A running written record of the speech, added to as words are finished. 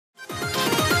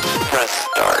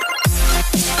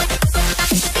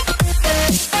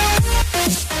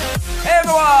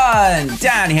everyone,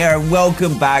 Dan here, and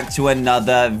welcome back to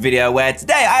another video where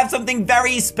today I have something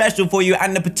very special for you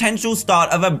and the potential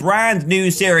start of a brand new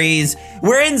series.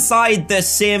 We're inside The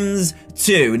Sims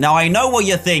 2. Now, I know what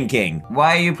you're thinking.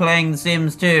 Why are you playing The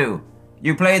Sims 2?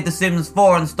 You played The Sims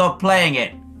 4 and stopped playing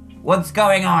it. What's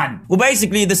going on? Well,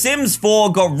 basically, The Sims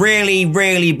 4 got really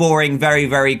boring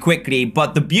very quickly,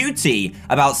 but the beauty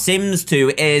about Sims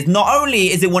 2 is not only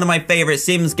is it one of my favorite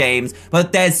Sims games,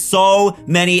 but there's so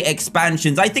many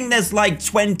expansions. I think there's like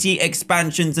 20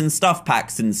 expansions and stuff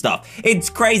packs and stuff. It's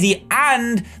crazy,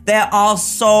 and there are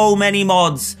so many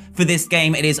mods for this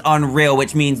game. It is unreal,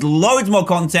 which means loads more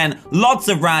content, lots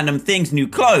of random things, new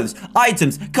clothes,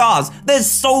 items, cars. There's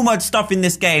so much stuff in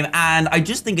this game, and I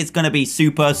just think it's gonna be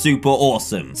super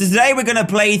awesome. So today we're gonna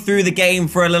play through the game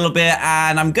for a little bit,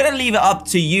 and I'm gonna leave it up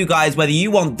to you guys whether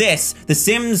you want this, The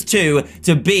Sims 2,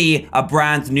 to be a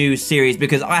brand new series,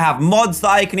 because I have mods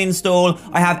that I can install.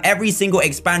 I have every single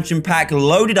expansion pack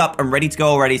loaded up and ready to go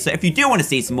already. So if you do want to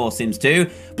see some more Sims 2,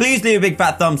 please leave a big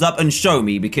fat thumbs up and show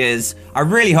me, because I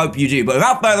really hope you do. But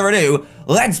without further ado,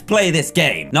 let's play this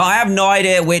game. Now, I have no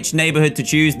idea which neighborhood to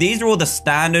choose. These are all the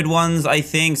standard ones, I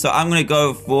think. So I'm gonna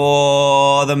go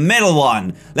for the middle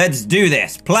one. Let's do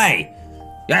this. Play.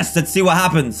 Yes, let's see what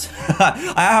happens.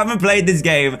 I haven't played this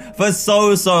game for so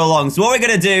long. So what we're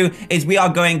gonna do is we are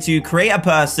going to create a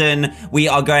person. We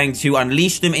are going to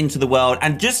unleash them into the world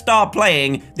and just start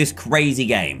playing this crazy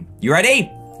game. You ready?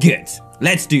 Good.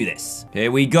 Let's do this. Here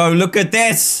we go. Look at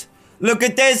this. Look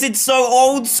at this. It's so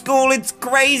old school. It's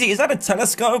crazy. Is that a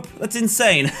telescope? That's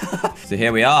insane. So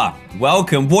here we are.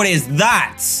 Welcome. What is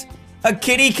that? A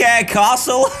kitty care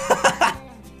castle?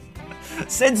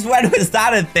 Since when was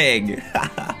that a thing?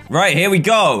 Right, here we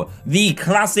go. The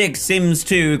classic Sims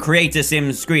 2 create a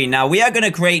Sims screen. Now, we are going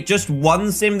to create just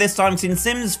one Sim this time. Since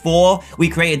Sims 4, we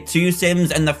created 2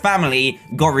 Sims and the family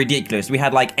got ridiculous. We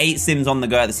had like 8 Sims on the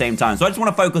go at the same time. So I just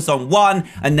want to focus on one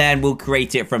and then we'll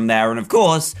create it from there. And of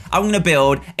course, I'm going to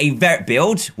build a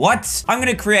What? I'm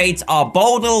going to create our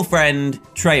bold little friend,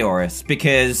 TRAYAURUS,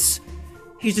 because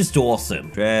he's just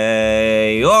awesome.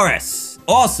 TRAYAURUS.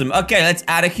 Awesome. Okay, let's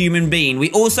add a human being. We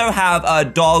also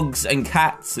have dogs and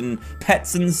cats and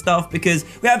pets and stuff because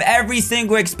we have every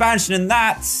single expansion, and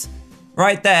that's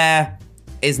right there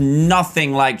is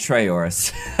nothing like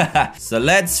TRAYAURUS. So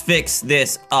let's fix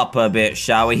this up a bit,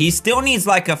 shall we? He still needs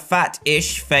like a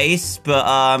fat-ish face,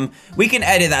 but we can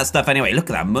edit that stuff anyway.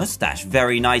 Look at that mustache.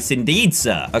 Very nice indeed,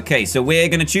 sir. Okay, so we're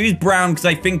gonna choose brown because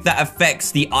I think that affects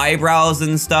the eyebrows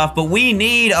and stuff, but we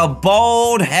need a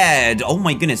bald head. Oh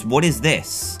my goodness, what is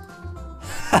this?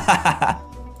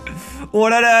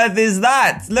 What on earth is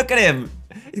that? Look at him.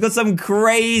 He's got some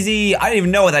crazy, I don't even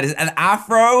know what that is. An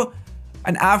afro?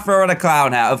 An afro and a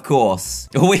clown hat, of course.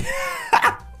 Or we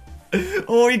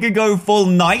could go full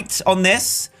knight on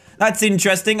this. That's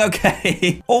interesting,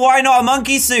 okay. Or why not a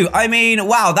monkey suit? I mean,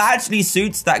 wow, that actually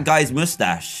suits that guy's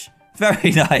mustache.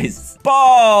 Very nice.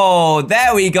 Oh,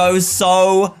 there we go.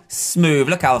 So smooth.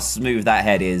 Look how smooth that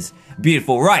head is.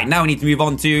 Beautiful. Right, now we need to move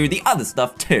on to the other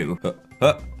stuff too.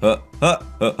 Right,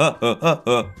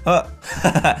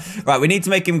 we need to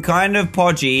make him kind of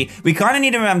podgy. We kind of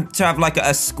need him to have like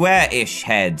a square-ish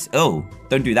head. Oh,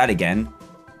 don't do that again.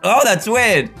 Oh, that's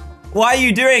weird. Why are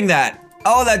you doing that?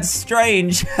 Oh, that's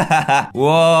strange.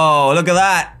 Whoa, look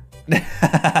at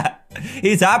that.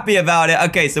 He's happy about it.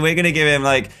 Okay, so we're gonna give him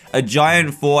like a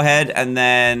giant forehead, and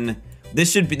then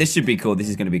this should be cool. This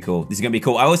is gonna be cool. This is gonna be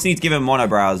cool. I also need to give him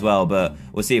monobrow as well, but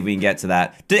we'll see if we can get to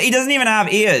that. He doesn't even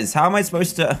have ears. How am I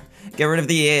supposed to get rid of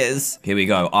the ears? Here we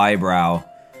go. Eyebrow.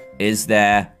 Is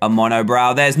there a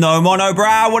monobrow? There's no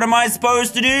monobrow. What am I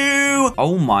supposed to do?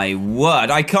 Oh my word.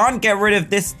 I can't get rid of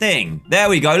this thing. There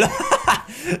we go.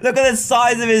 Look at the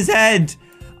size of his head.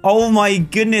 Oh my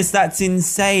goodness, that's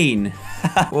insane.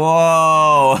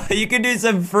 Whoa, you can do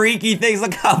some freaky things.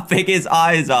 Look how big his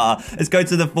eyes are. Let's go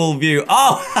to the full view.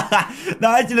 Oh, that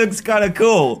actually looks kind of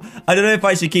cool. I don't know if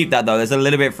I should keep that though. That's a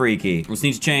little bit freaky. We just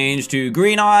need to change to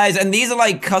green eyes. And these are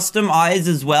like custom eyes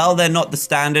as well. They're not the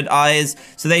standard eyes.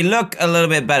 So they look a little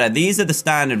bit better. These are the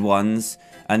standard ones.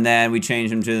 And then we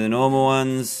change them to the normal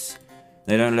ones.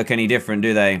 They don't look any different,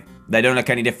 do they? They don't look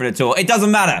any different at all. It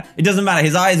doesn't matter. It doesn't matter.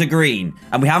 His eyes are green.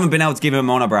 And we haven't been able to give him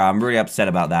a monobrow. I'm really upset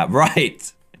about that.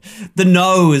 Right. The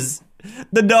nose.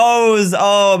 The nose.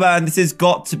 Oh, man. This has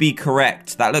got to be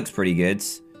correct. That looks pretty good.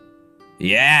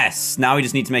 Yes. Now we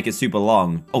just need to make it super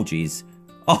long. Oh, geez.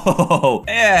 Oh,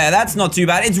 yeah, that's not too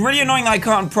bad. It's really annoying that I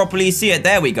can't properly see it.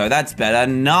 There we go. That's better.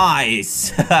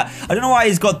 Nice. I don't know why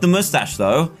he's got the mustache,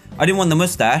 though. I didn't want the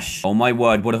mustache. Oh, my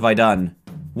word. What have I done?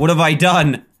 What have I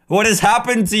done? What has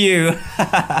happened to you?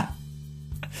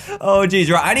 Oh, geez.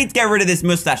 Right, I need to get rid of this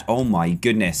mustache. Oh, my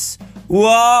goodness.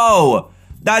 Whoa.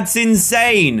 That's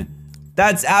insane.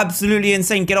 That's absolutely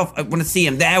insane. Get off. I want to see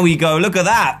him. There we go. Look at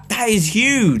that. That is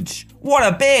huge. What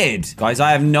a beard. Guys,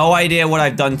 I have no idea what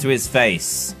I've done to his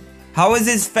face. How has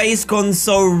his face gone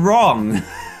so wrong?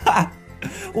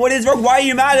 What is wrong? Why are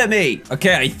you mad at me?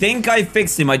 Okay, I think I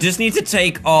fixed him. I just need to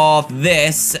take off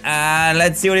this and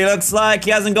let's see what he looks like.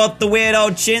 He hasn't got the weird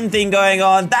old chin thing going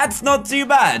on. That's not too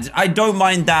bad. I don't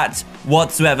mind that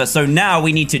whatsoever. So now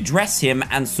we need to dress him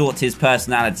and sort his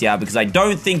personality out because I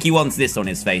don't think he wants this on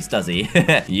his face, does he?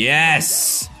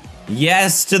 Yes.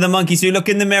 Yes to the monkey suit. Look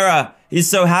in the mirror. He's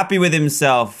so happy with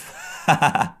himself.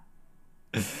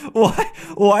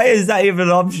 Why is that even an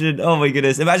option? Oh my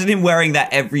goodness. Imagine him wearing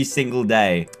that every single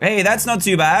day. Hey, that's not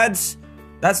too bad.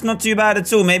 That's not too bad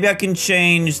at all. Maybe I can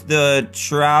change the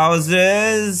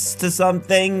trousers to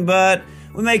something, but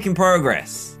we're making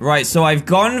progress. Right, so I've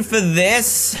gone for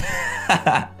this.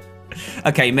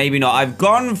 Okay, maybe not. I've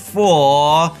gone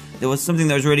for... There was something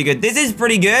that was really good. This is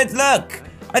pretty good. Look.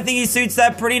 I think he suits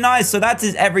that pretty nice. So that's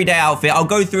his everyday outfit. I'll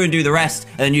go through and do the rest,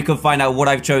 and then you can find out what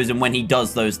I've chosen when he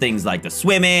does those things like the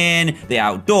swimming, the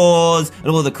outdoors, and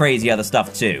all the crazy other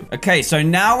stuff too. Okay, so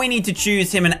now we need to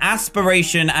choose him an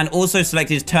aspiration and also select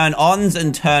his turn-ons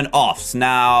and turn-offs.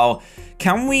 Now,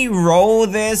 can we roll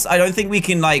this? I don't think we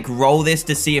can, like, roll this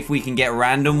to see if we can get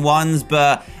random ones,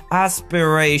 but...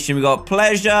 Aspiration, we got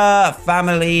pleasure,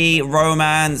 family,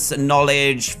 romance,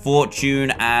 knowledge,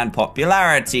 fortune, and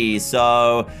popularity.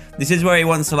 So this is where he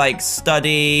wants to like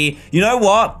study. You know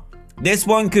what? This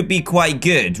one could be quite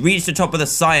good. Reach the top of the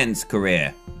science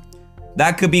career.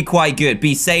 That could be quite good.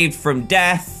 Be saved from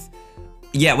death.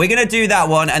 Yeah, we're gonna do that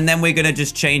one, and then we're gonna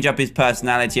just change up his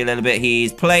personality a little bit.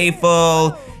 He's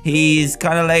playful, he's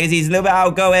kind of lazy, he's a little bit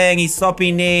outgoing, he's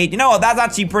sloppy neat. You know what, that's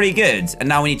actually pretty good. And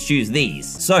now we need to choose these.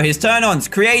 So his turn-ons,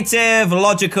 creative,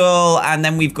 logical, and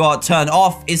then we've got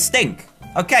turn-off is stink.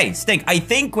 Okay, stink. I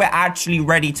think we're actually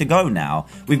ready to go now.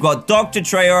 We've got Dr.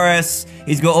 TRAYAURUS,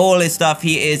 he's got all his stuff,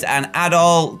 he is an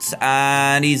adult,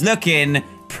 and he's looking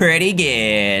pretty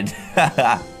good.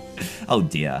 Oh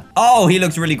dear. Oh, he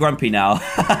looks really grumpy now.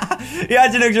 He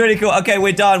actually looks really cool. Okay,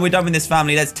 we're done. We're done with this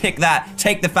family. Let's tick that.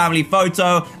 Take the family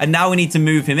photo. And now we need to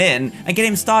move him in and get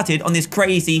him started on this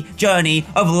crazy journey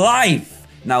of life.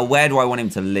 Now, where do I want him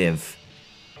to live?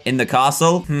 In the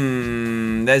castle?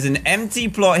 There's an empty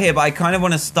plot here, but I kind of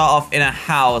want to start off in a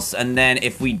house. And then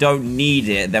if we don't need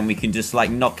it, then we can just like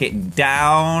knock it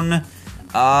down.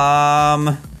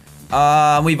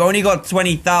 We've only got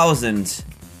 20,000.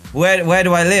 Where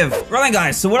do I live? Right then,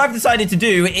 guys, so what I've decided to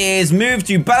do is move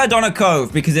to Belladonna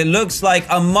Cove because it looks like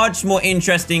a much more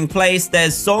interesting place.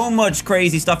 There's so much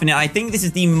crazy stuff in it. I think this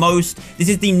is the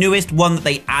newest one that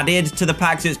they added to the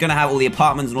pack, so it's gonna have all the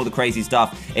apartments and all the crazy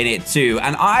stuff in it too.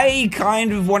 And I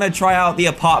kind of want to try out the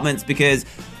apartments because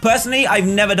personally, I've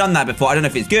never done that before. I don't know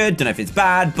if it's good, don't know if it's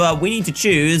bad, but we need to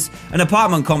choose an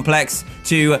apartment complex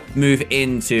to move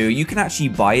into. You can actually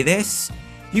buy this.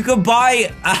 You could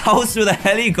buy a house with a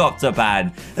helicopter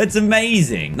pad. That's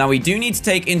amazing. Now, we do need to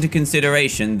take into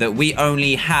consideration that we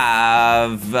only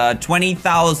have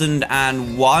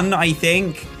 20,001, I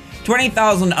think.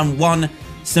 20,001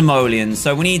 simoleons.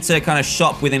 So we need to kind of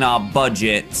shop within our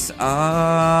budget.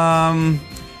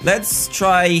 Let's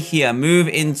try here. Move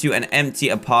into an empty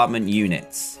apartment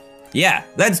unit. Yeah,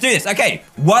 let's do this. Okay,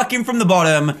 working from the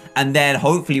bottom, and then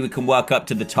hopefully we can work up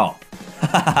to the top.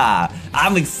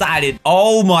 I'm excited.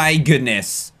 Oh my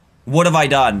goodness. What have I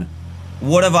done?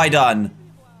 What have I done?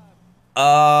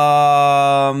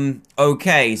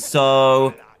 Okay,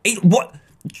 so what?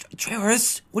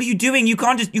 TRAYAURUS, what are you doing? You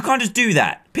can't just do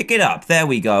that. Pick it up. There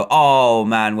we go. Oh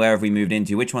man, where have we moved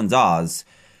into? Which one's ours?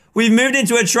 We've moved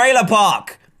into a trailer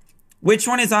park. Which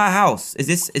one is our house? Is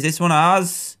this one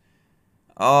ours?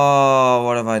 Oh,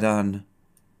 what have I done?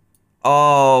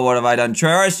 Oh, what have I done?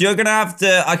 TRAYAURUS, you're gonna have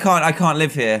to... I can't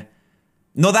live here.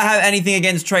 Not that I have anything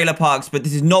against trailer parks, but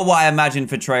this is not what I imagined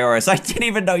for TRAYAURUS. I didn't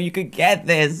even know you could get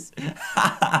this.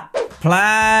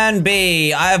 Plan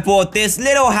B. I have bought this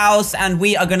little house and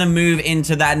we are gonna move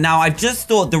into that. Now, I've just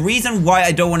thought the reason why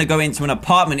I don't want to go into an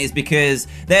apartment is because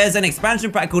there's an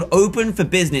expansion pack called Open for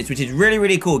Business, which is really,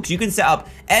 really cool because you can set up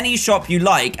any shop you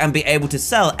like and be able to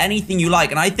sell anything you like.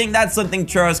 And I think that's something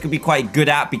TRAYAURUS could be quite good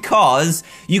at because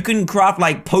you can craft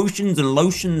like potions and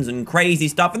lotions and crazy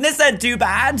stuff. And this isn't too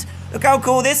bad. Look how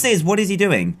cool this is. What is he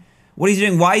doing? What is he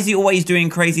doing? Why is he always doing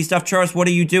crazy stuff? TRAYAURUS, what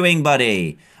are you doing,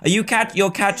 buddy? Are you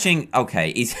you're catching...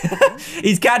 Okay, he's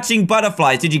he's catching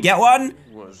butterflies. Did you get one?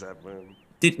 What was that, man?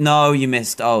 No, you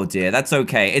missed. Oh, dear. That's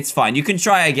okay. It's fine. You can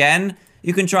try again.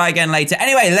 You can try again later.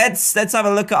 Anyway, let's have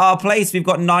a look at our place. We've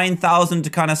got 9,000 to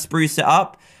kind of spruce it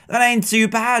up. That ain't too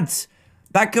bad.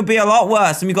 That could be a lot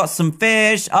worse. And we've got some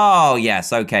fish. Oh,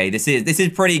 yes. Okay. This is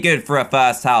pretty good for a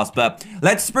first house. But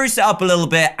let's spruce it up a little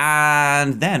bit.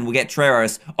 And then we'll get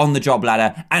TRAYAURUS on the job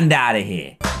ladder and out of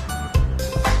here.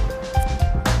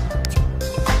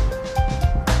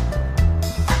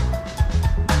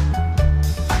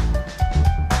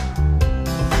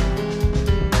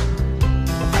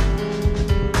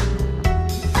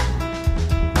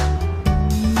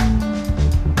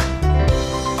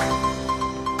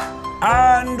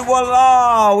 And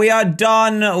voila, we are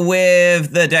done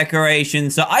with the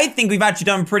decoration. So I think we've actually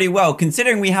done pretty well,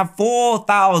 considering we have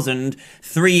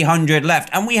 4,300 left.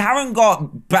 And we haven't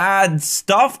got bad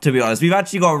stuff, to be honest. We've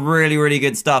actually got really, really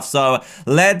good stuff. So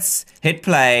let's hit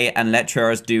play and let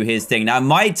TRAYAURUS do his thing. Now, it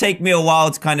might take me a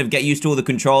while to kind of get used to all the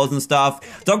controls and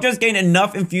stuff. Doctor's gained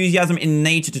enough enthusiasm in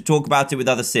nature to talk about it with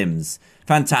other Sims.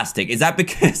 Fantastic. Is that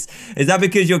because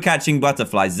you're catching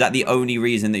butterflies? Is that the only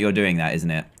reason that you're doing that, isn't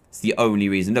it? It's the only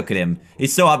reason. Look at him.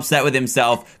 He's so upset with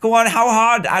himself. Come on, how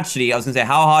hard... Actually, I was going to say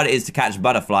how hard it is to catch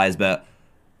butterflies, but...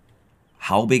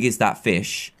 How big is that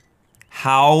fish?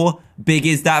 How big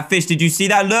is that fish? Did you see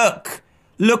that? Look!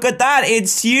 Look at that.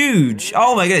 It's huge.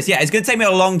 Oh my goodness. Yeah, it's going to take me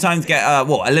a long time to get...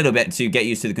 well, a little bit to get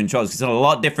used to the controls, because it's a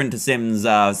lot different to Sims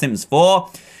 4.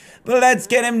 But let's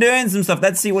get him doing some stuff.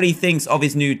 Let's see what he thinks of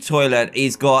his new toilet.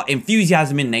 He's got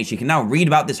enthusiasm in nature. He can now read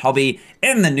about this hobby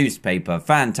in the newspaper.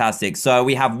 Fantastic. So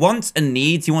we have wants and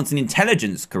needs. He wants an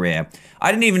intelligence career.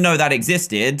 I didn't even know that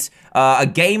existed. A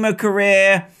gamer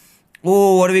career.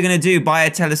 Oh, what are we going to do? Buy a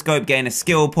telescope, gain a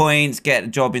skill points, get a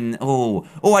job in... Oh,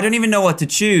 I don't even know what to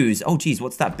choose. Oh, geez,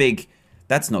 what's that big...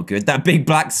 That's not good. That big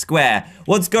black square.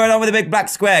 What's going on with the big black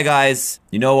square, guys?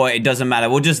 You know what? It doesn't matter.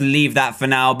 We'll just leave that for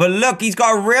now. But look, he's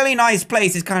got a really nice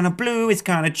place. It's kind of blue. It's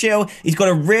kind of chill. He's got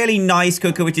a really nice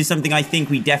cooker, which is something I think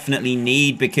we definitely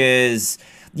need because...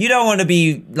 You don't want to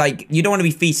be, like, you don't want to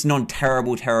be feasting on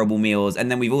terrible, terrible meals.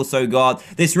 And then we've also got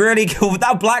this really cool...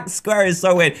 That black square is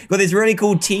so weird. Got this really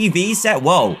cool TV set.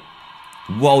 Whoa.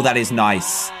 Whoa, that is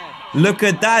nice. Look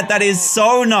at that. That is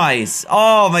so nice.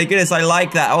 Oh, my goodness. I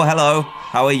like that. Oh, hello.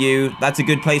 How are you? That's a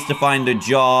good place to find a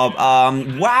job.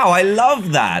 Wow, I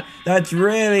love that. That's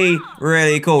really,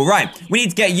 really cool. Right, we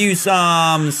need to get you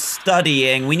some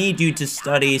studying. We need you to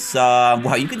study some...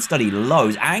 Wow, you can study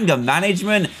loads. Anger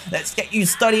management. Let's get you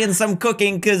studying some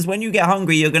cooking, because when you get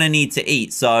hungry, you're going to need to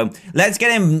eat. So let's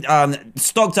get him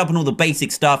stocked up on all the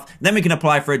basic stuff. Then we can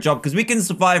apply for a job, because we can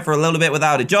survive for a little bit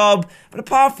without a job. But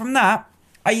apart from that,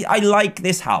 I like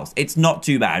this house. It's not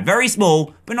too bad. Very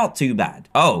small, but not too bad.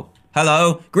 Oh.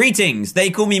 Hello, greetings. They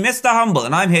call me Mr. Humble,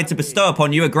 and I'm here to bestow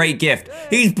upon you a great gift.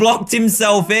 He's blocked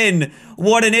himself in.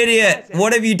 What an idiot.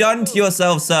 What have you done to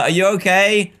yourself, sir? Are you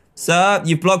okay? Sir,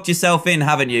 you've blocked yourself in,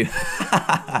 haven't you?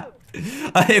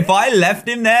 If I left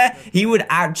him there, he would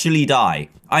actually die.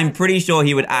 I'm pretty sure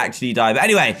he would actually die. But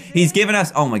anyway, he's given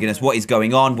us... Oh my goodness, what is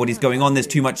going on? What is going on? There's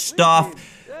too much stuff.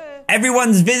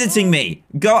 Everyone's visiting me.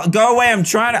 Go away. I'm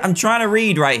trying to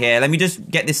read right here. Let me just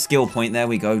get this skill point. There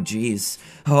we go. Jeez.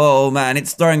 Oh man,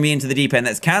 it's throwing me into the deep end.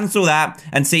 Let's cancel that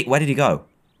and see. Where did he go?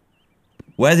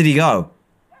 Where did he go?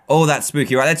 Oh, that's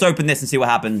spooky. Right, let's open this and see what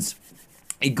happens.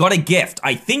 He got a gift.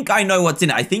 I think I know what's in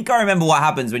it. I think I remember what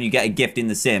happens when you get a gift in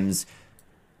The Sims.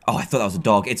 Oh, I thought that was a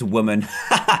dog. It's a woman.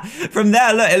 From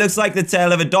there, look, it looks like the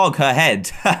tail of a dog, her head.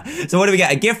 So what do we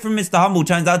get? A gift from Mr. Humble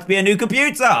turns out to be a new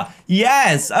computer.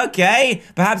 Yes, okay.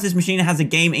 Perhaps this machine has a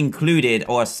game included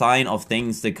or a sign of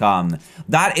things to come.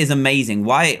 That is amazing.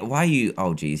 Why are you...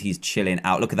 Oh, geez, he's chilling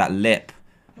out. Look at that lip.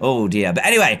 Oh, dear. But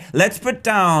anyway, let's put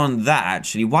down that,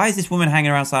 actually. Why is this woman hanging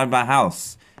around outside my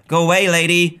house? Go away,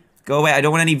 lady. Go away. I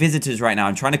don't want any visitors right now.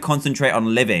 I'm trying to concentrate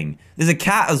on living. There's a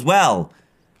cat as well.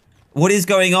 What is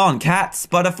going on? Cats?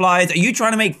 Butterflies? Are you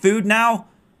trying to make food now?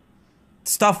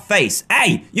 Stuffed face.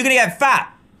 Hey! You're gonna get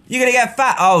fat! You're gonna get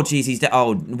fat! Oh, jeez, he's dead.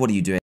 Oh, what are you doing?